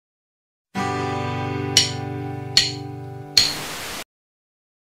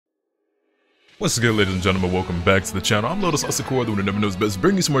What's good, ladies and gentlemen? Welcome back to the channel. I'm LotusAsakura, the one who never knows best,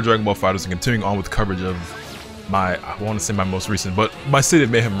 bringing you some more Dragon Ball FighterZ and continuing on with coverage of my, I want to say my most recent, but my State of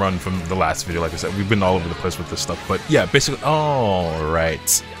Mayhem run from the last video. Like I said, we've been all over the place with this stuff, but yeah, basically,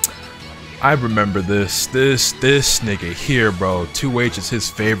 alright. I remember this nigga here, bro. 2H is his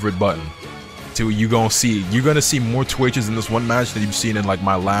favorite button. You're gonna see more 2H's in this one match than you've seen in like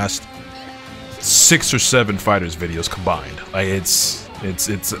my last 6 or 7 FighterZ videos combined. Like it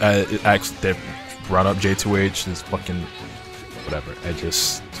actually, they brought up J2H, this fucking whatever.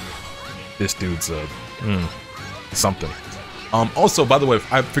 This dude's something. Also, by the way,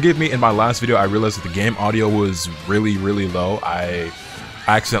 forgive me, in my last video I realized that the game audio was really low. I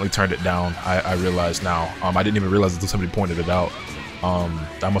accidentally turned it down. I realize now. I didn't even realize until somebody pointed it out.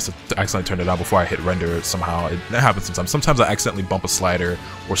 I must have accidentally turned it down before I hit render somehow. That happens sometimes. Sometimes I accidentally bump a slider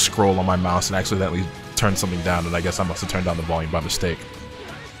or scroll on my mouse and accidentally turn something down, and I guess I must have turned down the volume by mistake.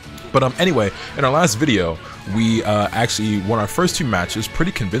 But anyway, in our last video, we actually won our first 2 matches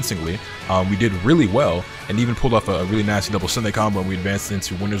pretty convincingly. We did really well, and even pulled off a really nasty double Sunday combo, and we advanced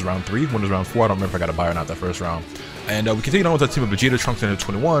into winners round 3, winners round 4. I don't remember if I got a bye or not that first round. And we continued on with our team of Vegeta, Trunks, and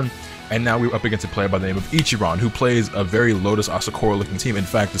 21. And now we're up against a player by the name of Ichiran, who plays a very LotusAsakura looking team. In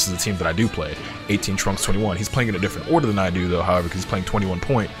fact, this is a team that I do play, 18 Trunks, 21. He's playing in a different order than I do, though, however, because he's playing 21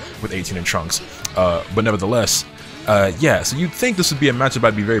 point with 18 in Trunks. But nevertheless, yeah, so you'd think this would be a matchup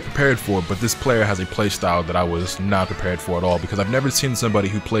I'd be very prepared for, but this player has a play style that I was not prepared for at all, because I've never seen somebody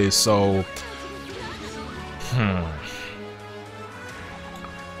who plays so...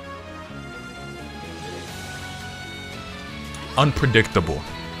 Unpredictable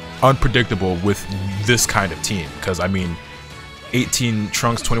with this kind of team, because I mean 18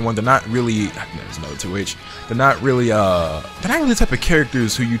 Trunks, 21, they're not really, there's another 2H, they're not really the type of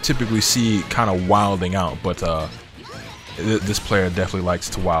characters who you typically see kind of wilding out, but this player definitely likes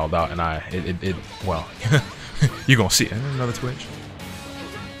to wild out, and well, you're gonna see it. Another 2H,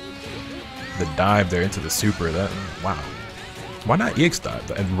 the dive there into the super, that, wow. Why not EX dive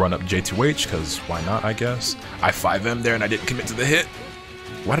and run up J2H, because why not, I guess. I 5M there and I didn't commit to the hit.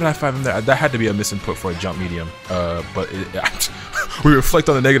 Why did I 5M there? That had to be a misinput for a jump medium, but we reflect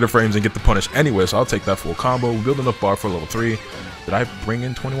on the negative frames and get the punish anyway, so I'll take that full combo. We build enough bar for level 3. Did I bring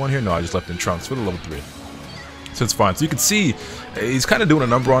in 21 here? No, I just left in Trunks for the level 3. So it's fine. So you can see he's kind of doing a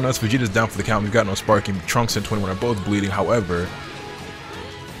number on us. Vegeta's down for the count. We've got no sparking. Trunks and 21 are both bleeding. However,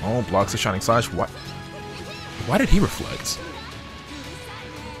 oh, blocks the Shining Slash. Why did he reflect?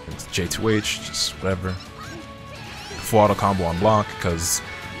 It's J2H, just whatever. Full auto combo on block, because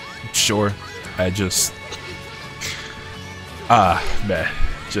sure, I just man,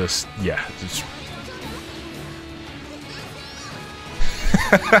 just yeah, just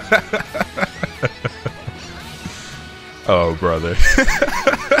oh brother.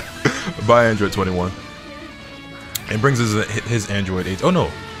 Bye Android 21. And brings his Android 8. Oh no, I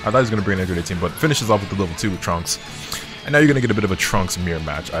thought he was gonna bring an Android 18, but finishes off with the level 2 with Trunks. And now you're gonna get a bit of a Trunks mirror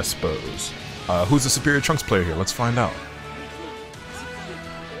match, I suppose. Who's the superior Trunks player here? Let's find out.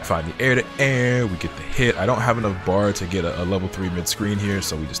 Find the air to air, we get the hit. I don't have enough bar to get a level 3 mid screen here,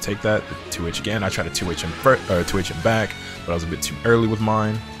 so we just take that. The 2H again. I tried to 2H him back, but I was a bit too early with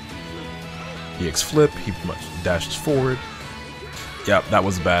mine. EX flip, he pretty much dashes forward. Yep, that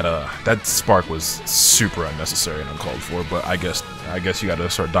was bad. That spark was super unnecessary and uncalled for, but I guess you gotta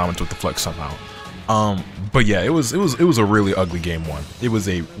start dominant with the flex somehow. But yeah, it was a really ugly game 1. It was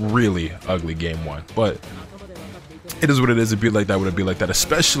a really ugly game 1, but it is what it is. It'd be like that, would it be like that,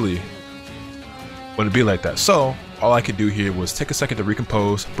 especially when it'd be like that. So all I could do here was take a second to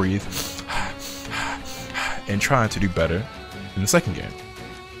recompose, breathe, and try to do better in the second game.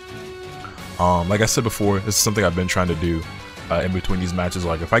 Like I said before, this is something I've been trying to do in between these matches.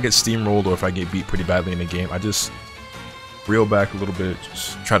 Like if I get steamrolled or if I get beat pretty badly in a game, I just reel back a little bit,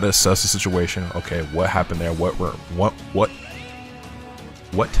 just try to assess the situation. Okay, what happened there? What went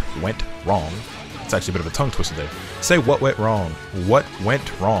wrong? It's actually a bit of a tongue twister there. Say what went wrong. What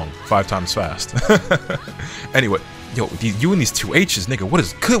went wrong 5 times fast. Anyway, yo, you and these 2H's, nigga, what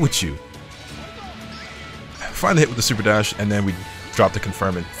is good with you? Find the hit with the super dash, and then we drop the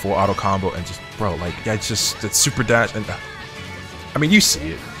confirm and full auto combo, and just, bro, like, yeah, just that super dash, and I mean, you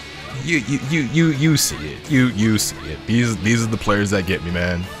see it. You see it. You see it. These are the players that get me,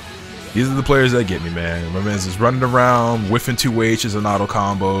 man. These are the players that get me, man. My man's just running around, whiffing 2H's and auto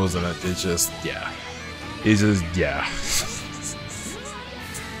combos, and it's just, yeah. It's just, yeah.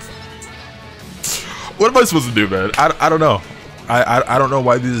 What am I supposed to do, man? I don't know. I don't know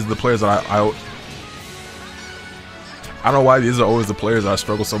why these are the players that I don't know why these are always the players that I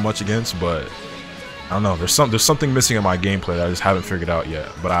struggle so much against, but don't know. There's something missing in my gameplay that I just haven't figured out yet.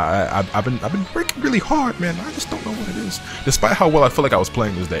 But I've been working really hard, man. I just don't know what it is. Despite how well I feel like I was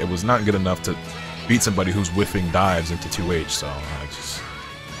playing this day, it was not good enough to beat somebody who's whiffing dives into 2H. So I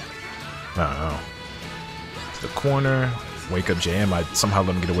don't know. To the corner, wake up jam. I somehow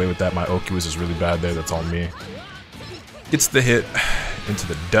let him get away with that. My Oki was just really bad there. That's all me. Gets the hit into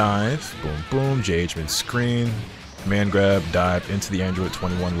the dive. Boom, boom. JH mid screen. Man grab, dive into the Android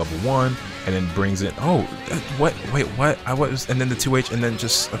 21 level 1, and then brings it. Oh, what? Wait, what? I was, and then the 2H, and then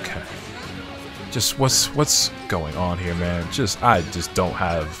just okay. Just what's going on here, man? I just don't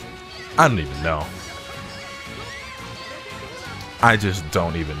have. I don't even know. I just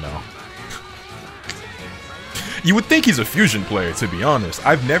don't even know. You would think he's a fusion player, to be honest.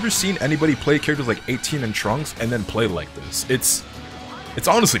 I've never seen anybody play characters like 18 and Trunks and then play like this. It's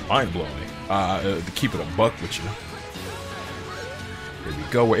honestly mind-blowing. To keep it a buck with you. Here we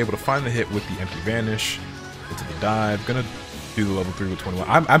go. We're able to find the hit with the empty vanish into the dive. Gonna do the level 3 with 21.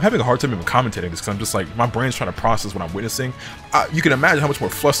 I'm having a hard time even commentating this because I'm just like, my brain's trying to process what I'm witnessing. You can imagine how much more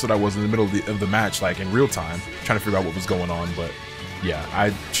flustered I was in the middle of the match, like in real time, trying to figure out what was going on. But yeah,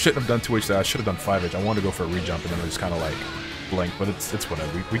 I shouldn't have done 2H there. I should have done 5H. I wanted to go for a rejump and then I just kind of like blank, but it's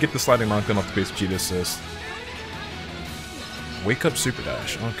whatever. We get the sliding knock gun off the base G to assist. Wake up super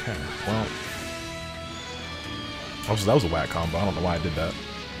dash. Okay, well. Also, that was a whack combo. I don't know why I did that.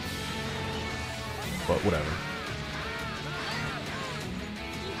 But whatever.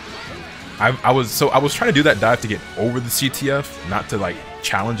 I was trying to do that dive to get over the CTF, not to like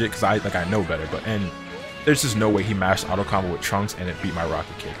challenge it, because I know better. But there's just no way he mashed auto combo with Trunks and it beat my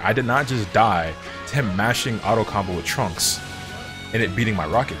rocket kick. I did not just die to him mashing auto combo with Trunks and it beating my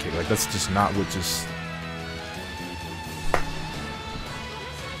rocket kick. Like that's just not what just.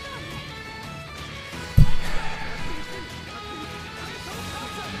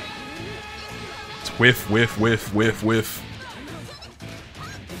 Whiff, whiff, whiff, whiff, whiff.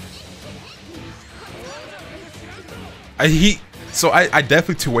 I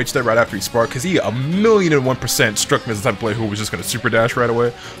definitely 2H'd that right after he sparked because he 1,000,001% struck me as the type of player who was just going to super dash right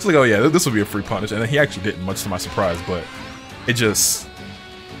away. It's like, oh yeah, this will be a free punish. And then he actually didn't, much to my surprise, but it just.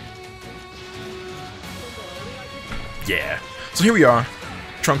 Yeah. So here we are.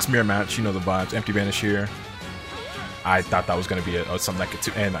 Trunks mirror match, you know the vibes. Empty vanish here. I thought that was going to be something that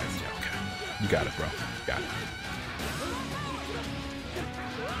could. And yeah, okay. You got it, bro. Got it.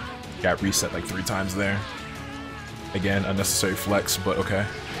 Got reset like 3 times there. Again, unnecessary flex, but okay.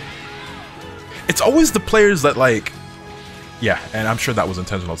 It's always the players that like... Yeah, and I'm sure that was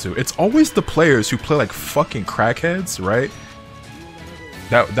intentional too. It's always the players who play like fucking crackheads, right?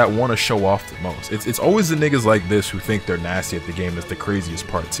 That want to show off the most. It's always the niggas like this who think they're nasty at the game that's the craziest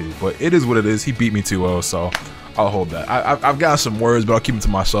part too. But it is what it is. He beat me 2-0, so I'll hold that. I've got some words, but I'll keep them to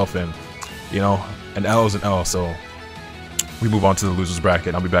myself, and you know, an L is an L, so we move on to the losers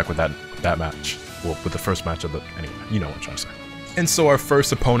bracket. I'll be back with that match. Well, with the first match of the... Anyway, you know what I'm trying to say. And so our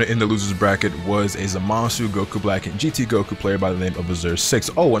first opponent in the losers bracket was a Zamasu Goku Black and GT Goku player by the name of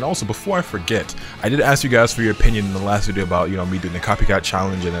Azure6. Oh, and also before I forget, I did ask you guys for your opinion in the last video about, you know, me doing the copycat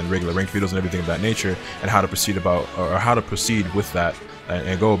challenge and then regular ranked videos and everything of that nature, and how to proceed with that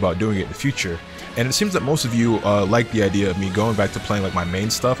and go about doing it in the future. And it seems that most of you like the idea of me going back to playing like my main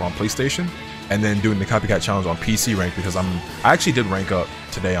stuff on PlayStation and then doing the copycat challenge on PC rank, because I actually did rank up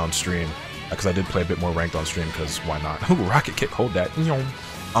today on stream. Because I did play a bit more ranked on stream, because why not? Ooh, rocket kick, hold that.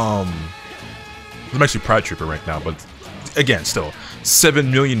 I'm actually Pride Trooper ranked now, but again, still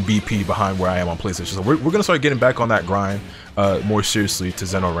 7 million BP behind where I am on PlayStation. So we're gonna start getting back on that grind more seriously to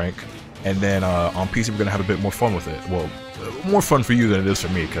Xeno rank, and then on PC we're gonna have a bit more fun with it. Well, more fun for you than it is for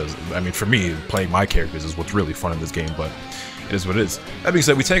me, because I mean, for me, playing my characters is what's really fun in this game, but it is what it is. That being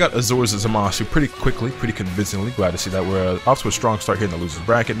said, we take out Azores and Zamasu pretty quickly, pretty convincingly. Glad to see that. We're off to a strong start here in the losers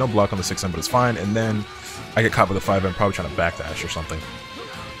bracket. No block on the 6M, but it's fine. And then I get caught with a 5M, probably trying to backdash or something.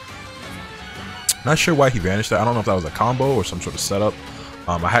 Not sure why he vanished there. I don't know if that was a combo or some sort of setup.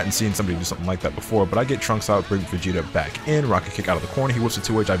 I hadn't seen somebody do something like that before, but I get Trunks out, bring Vegeta back in, rocket kick out of the corner. He whips a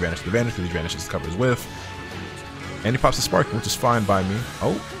 2H, I vanish the vanish, because he vanishes to cover his whiff. And he pops the sparking, which is fine by me.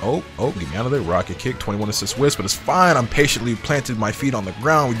 Oh, get me out of there. Rocket kick, 21 assist whisk, but it's fine. I'm patiently planted my feet on the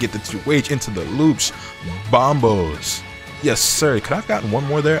ground. We get the 2H into the loops. Bombos. Yes, sir. Could I have gotten one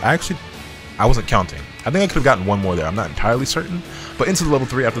more there? I wasn't counting. I think I could have gotten one more there. I'm not entirely certain. But into the level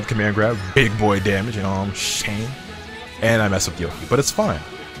 3 after the command grab. Big boy damage, you know what I'm saying? And I mess up Yoki, but it's fine.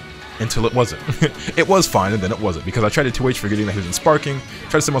 Until it wasn't. It was fine, and then it wasn't, because I tried to 2H forgetting that he was in sparking,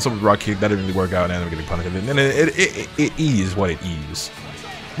 tried to send myself with rock kick, that didn't really work out, and I'm getting punished. And then it is what it is.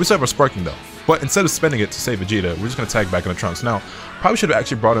 We still have our sparking though. But instead of spending it to save Vegeta, we're just going to tag back in the Trunks. Now, probably should have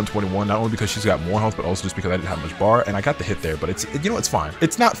actually brought in 21, not only because she's got more health, but also just because I didn't have much bar, and I got the hit there, but it's, you know, it's fine.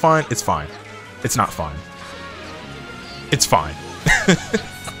 It's not fine, it's fine. It's not fine. It's fine.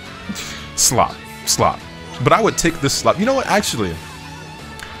 Slop. But I would take this slop. You know what, actually,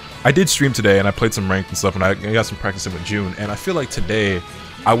 I did stream today, and I played some ranked and stuff, and I got some practice in with June, and I feel like today,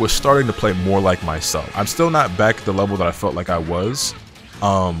 I was starting to play more like myself. I'm still not back at the level that I felt like I was,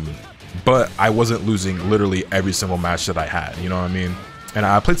 but I wasn't losing literally every single match that I had, you know what I mean? And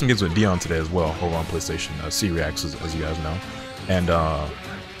I played some games with Dion today as well, over on PlayStation, C-Reacts, as you guys know. And,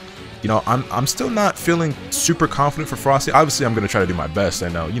 you know, I'm still not feeling super confident for Frosty. Obviously, I'm going to try to do my best,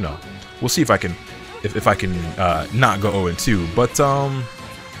 and, you know, we'll see if I can, if I can not go 0-2. But,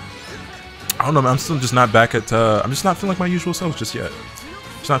 I don't know, man, I'm still just not back at, I'm just not feeling like my usual self just yet.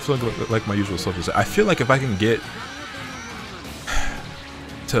 Just not feeling like my usual self just yet. I feel like if I can get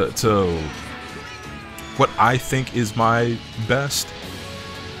to what I think is my best,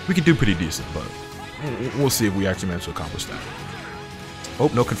 we could do pretty decent, but we'll see if we actually manage to accomplish that. Oh,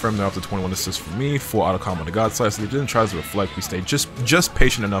 no confirm there after 21 assists for me. Full auto combo to God Slice. He didn't try to reflect. We stayed just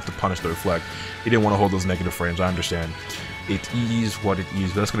patient enough to punish the reflect. He didn't want to hold those negative frames. I understand. It is what it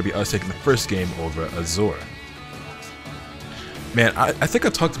is. But that's going to be us taking the first game over Azure. Man, I think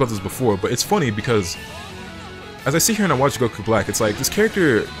I've talked about this before, but it's funny because as I sit here and I watch Goku Black, it's like this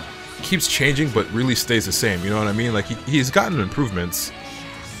character keeps changing but really stays the same, you know what I mean? Like he's gotten improvements,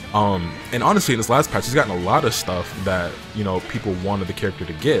 and honestly in this last patch he's gotten a lot of stuff that, you know, people wanted the character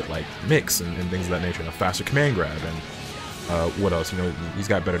to get, like mix and things of that nature, and a faster command grab, and what else, you know, he's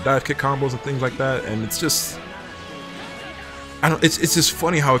got better dive kick combos and things like that, and it's just, I don't, it's just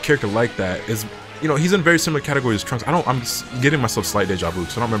funny how a character like that is, you know, he's in very similar categories as Trunks. I'm just getting myself slight deja vu,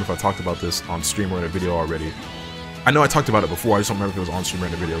 because I don't remember if I talked about this on stream or in a video already. I know I talked about it before, I just don't remember if it was on stream or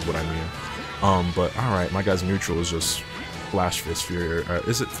in the video is what I mean. But alright, my guy's neutral is just Flash Fist Fury.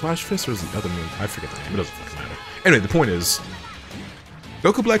 Is it Flash Fist or is it the other name? I forget the name, it doesn't fucking matter. Anyway, the point is,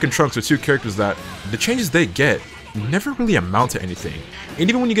 Goku Black and Trunks are two characters that the changes they get never really amount to anything. And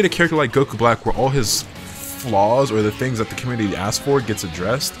even when you get a character like Goku Black where all his flaws or the things that the community asks for gets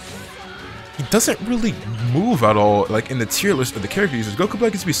addressed, he doesn't really move at all, like in the tier list of the character users. Goku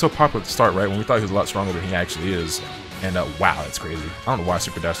Black used to be so popular at the start, right? When we thought he was a lot stronger than he actually is. And wow, that's crazy. I don't know why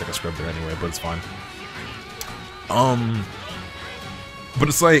Super Dash like a scrub there anyway, but it's fine. But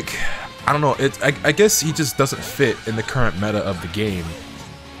it's like, I don't know, I guess he just doesn't fit in the current meta of the game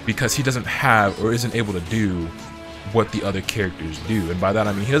because he doesn't have or isn't able to do what the other characters do. And by that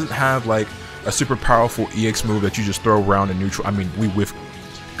I mean he doesn't have like a super powerful EX move that you just throw around in neutral. I mean, we whiff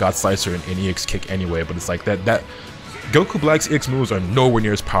God Slicer and EX kick anyway, but it's like that Goku Black's EX moves are nowhere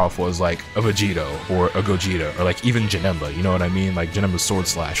near as powerful as like a Vegito or a Gogeta or like even Janemba, you know what I mean? Like Janemba's Sword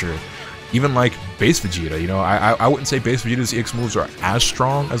Slasher, even like base Vegeta, you know, I wouldn't say base Vegeta's EX moves are as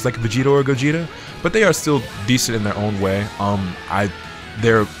strong as like Vegito or Gogeta, but they are still decent in their own way.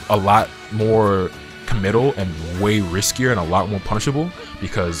 They're a lot more committal and way riskier and a lot more punishable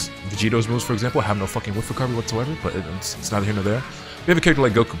because Vegito's moves, for example, have no fucking whiff recovery whatsoever, but it's neither here nor there. We have a character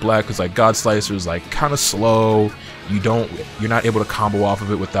like Goku Black who's like God Slicer is like kind of slow. You're not able to combo off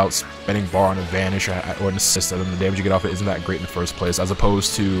of it without spending bar on a vanish or an assist, and then the damage you get off it isn't that great in the first place, as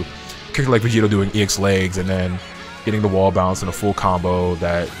opposed to a character like Vegito doing EX legs and then getting the wall bounce in a full combo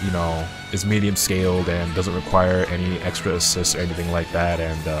that, you know, is medium scaled and doesn't require any extra assists or anything like that,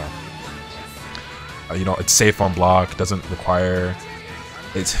 and you know, it's safe on block, doesn't require,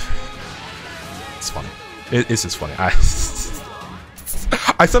 it's funny. It's just funny.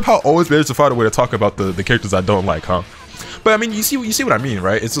 I somehow always manage to find a way to talk about the characters I don't like, huh? But I mean, you see what I mean,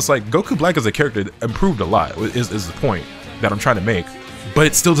 right? It's just like Goku Black as a character improved a lot, is the point that I'm trying to make, but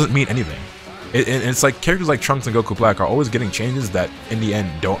it still doesn't mean anything. It's like characters like Trunks and Goku Black are always getting changes that in the end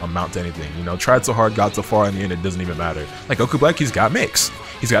don't amount to anything. You know, tried so hard, got so far, in the end it doesn't even matter. Like Goku Black, he's got mix.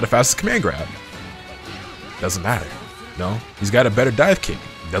 He's got a fastest command grab. Doesn't matter. No, he's got a better dive kick.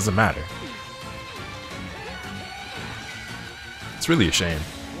 Doesn't matter. It's really a shame.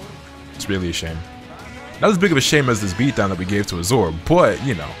 It's really a shame. Not as big of a shame as this beatdown that we gave to Azor, but,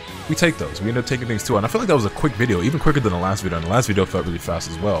 you know, we take those. We end up taking things too, and I feel like that was a quick video, even quicker than the last video, and the last video felt really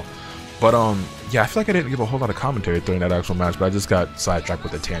fast as well. But, yeah, I feel like I didn't give a whole lot of commentary during that actual match, but I just got sidetracked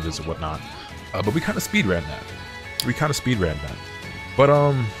with the tangents and whatnot. But we kind of speed ran that. But,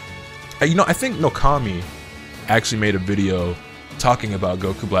 you know, I think Nokami actually made a video talking about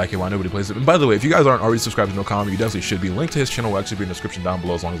Goku Black and why nobody plays it. And by the way, if you guys aren't already subscribed to No Comment, you definitely should be. Link to his channel will actually be in the description down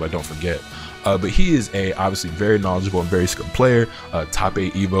below, as long as I don't forget. But he is a obviously very knowledgeable and very skilled player. Top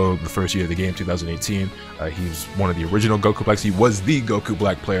 8 Evo the first year of the game, 2018. He's one of the original Goku Blacks. He was the Goku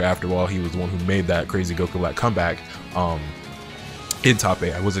Black player after all. He was the one who made that crazy Goku Black comeback in top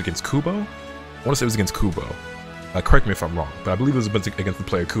 8. Was it against Kubo? I want to say it was against Kubo. Correct me if I'm wrong, but I believe it was against the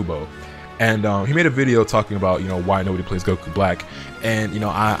player Kubo. And he made a video talking about, you know, why nobody plays Goku Black. And, you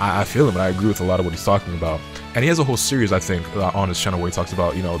know, I feel him, and I agree with a lot of what he's talking about. And he has a whole series, I think, on his channel where he talks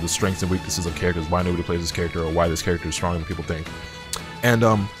about, you know, the strengths and weaknesses of characters, why nobody plays this character, or why this character is stronger than people think. And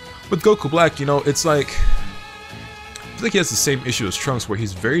with Goku Black, you know, it's like, I feel like he has the same issue as Trunks, where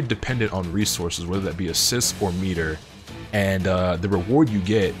he's very dependent on resources, whether that be assists or meter. And the reward you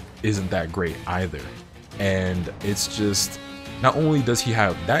get isn't that great either. And it's just, not only does he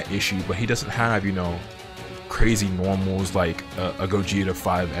have that issue, but he doesn't have, you know, crazy normals like a Gogeta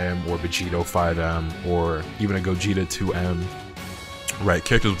 5M or Vegito 5M or even a Gogeta 2M. Right,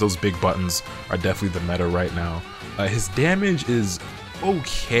 characters with those big buttons are definitely the meta right now. His damage is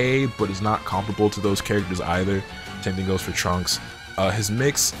okay, but it's not comparable to those characters either. Same thing goes for Trunks. His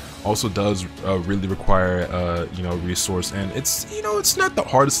mix also does really require, you know, resource, and it's, you know, it's not the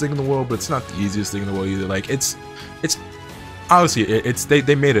hardest thing in the world, but it's not the easiest thing in the world either. Like, it's honestly,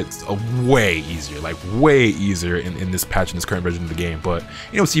 they made it way easier, like way easier in this patch, in this current version of the game. But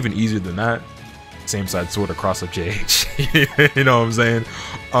you know, it's even easier than that. Same side sword across up JH. You know what I'm saying?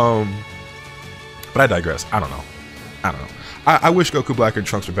 But I digress. I don't know. I wish Goku Black and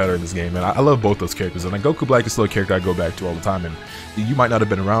Trunks were better in this game, and I love both those characters. And like, Goku Black is still a character I go back to all the time, and you might not have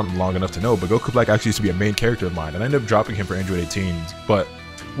been around long enough to know, but Goku Black actually used to be a main character of mine, and I ended up dropping him for Android 18. But,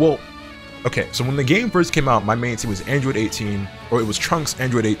 well, okay, so when the game first came out, my main team was Android 18, or it was Trunks,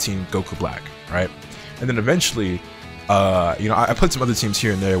 Android 18, Goku Black, right? And then eventually, you know, I played some other teams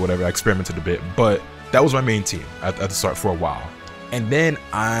here and there, whatever, I experimented a bit, but that was my main team at the start for a while. And then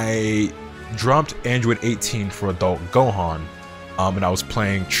I dropped Android 18 for Adult Gohan, and I was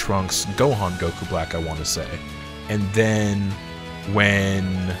playing Trunks Gohan Goku Black, I want to say. And then when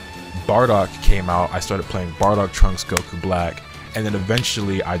Bardock came out, I started playing Bardock Trunks Goku Black, and then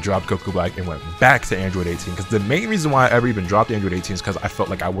eventually I dropped Goku Black and went back to Android 18, because the main reason why I ever even dropped Android 18 is because I felt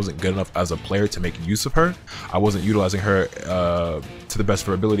like I wasn't good enough as a player to make use of her. I wasn't utilizing her to the best of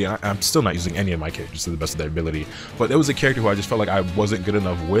her ability, and I'm still not using any of my characters to the best of their ability, but there was a character who I just felt like I wasn't good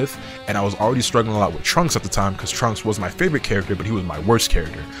enough with, and I was already struggling a lot with Trunks at the time, because Trunks was my favorite character, but he was my worst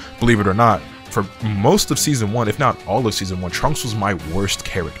character. Believe it or not, for most of Season 1, if not all of Season 1, Trunks was my worst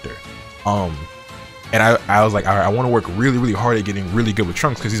character. And I was like, all right, I want to work really, really hard at getting really good with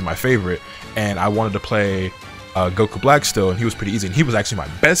Trunks because he's my favorite. And I wanted to play Goku Black still, and he was pretty easy. And he was actually my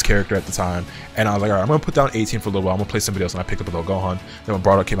best character at the time. And I was like, all right, I'm going to put down 18 for a little while. I'm going to play somebody else. And I picked up Adult Gohan. Then when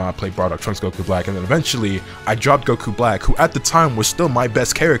Bardock came out, I played Bardock Trunks Goku Black. And then eventually, I dropped Goku Black, who at the time was still my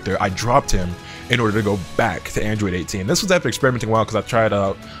best character. I dropped him in order to go back to Android 18. This was after experimenting a while because I tried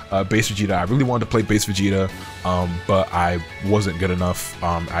out Base Vegeta. I really wanted to play Base Vegeta, but I wasn't good enough.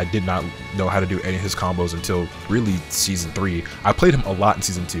 I did not know how to do any of his combos until really Season 3. I played him a lot in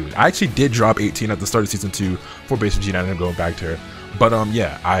Season 2. I actually did drop 18 at the start of Season 2 for Base Vegeta, and I ended up going back to her. But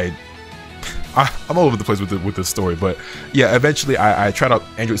yeah, I'm all over the place with this story. But yeah, eventually I tried out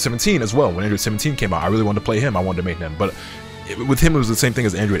Android 17 as well. When Android 17 came out, I really wanted to play him. I wanted to make him, but with him, it was the same thing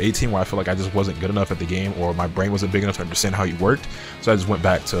as Android 18, where I felt like I just wasn't good enough at the game, or my brain wasn't big enough to understand how he worked. So I just went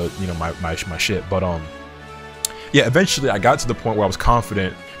back to, you know, my shit. But yeah, eventually I got to the point where I was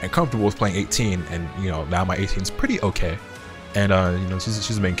confident and comfortable with playing 18, and you know, now my 18 is pretty okay. And you know,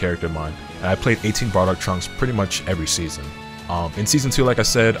 she's the main character of mine. And I played 18 Bardock Trunks pretty much every season. In Season 2, like I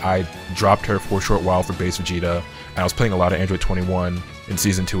said, I dropped her for a short while for Base Vegeta, and I was playing a lot of Android 21 in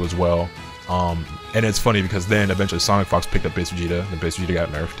Season 2 as well. And it's funny because then eventually Sonic Fox picked up Base Vegeta, and Base Vegeta got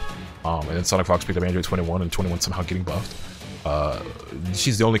nerfed. And then Sonic Fox picked up Android 21, and 21 somehow getting buffed.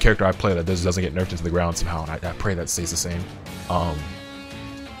 She's the only character I play that doesn't get nerfed into the ground somehow, and I pray that stays the same.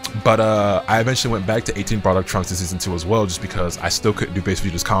 But I eventually went back to 18 Bardock Trunks in Season 2 as well, just because I still couldn't do Base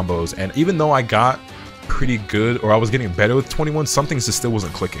Vegeta's combos. And even though I got pretty good, or I was getting better with 21, something just still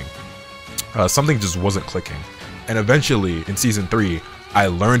wasn't clicking. Something just wasn't clicking. And eventually, in Season 3, I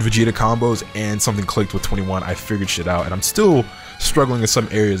learned Vegeta combos and something clicked with 21. I figured shit out, and I'm still struggling in some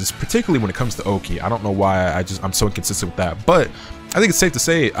areas, particularly when it comes to Oki. I don't know why I'm so inconsistent with that, but I think it's safe to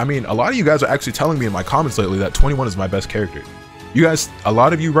say, I mean, a lot of you guys are actually telling me in my comments lately that 21 is my best character. You guys, a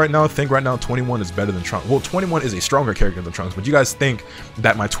lot of you right now think 21 is better than Trunks. Well, 21 is a stronger character than Trunks, but you guys think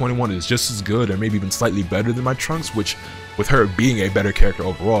that my 21 is just as good or maybe even slightly better than my Trunks, which with her being a better character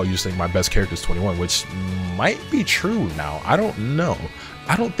overall, you just think my best character is 21, which might be true now. I don't know.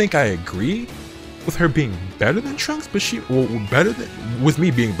 I don't think I agree with her being better than Trunks, but better than, with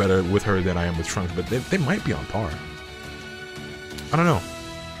me being better with her than I am with Trunks, but they might be on par. I don't know.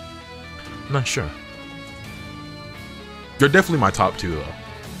 I'm not sure. They're definitely my top 2 though,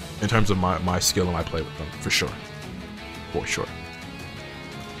 in terms of my skill and my play with them, for sure. For sure.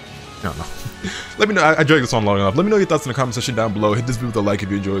 I don't know. Let me know. I dragged this on long enough. Let me know your thoughts in the comment section down below. Hit this video with a like if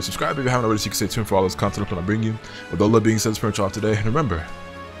you enjoyed. Subscribe if you haven't already so you can stay tuned for all this content I'm going to bring you. With all that being said, it's pretty much off today. And remember,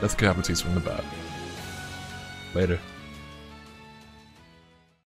 death can happen to you from the bad. Later.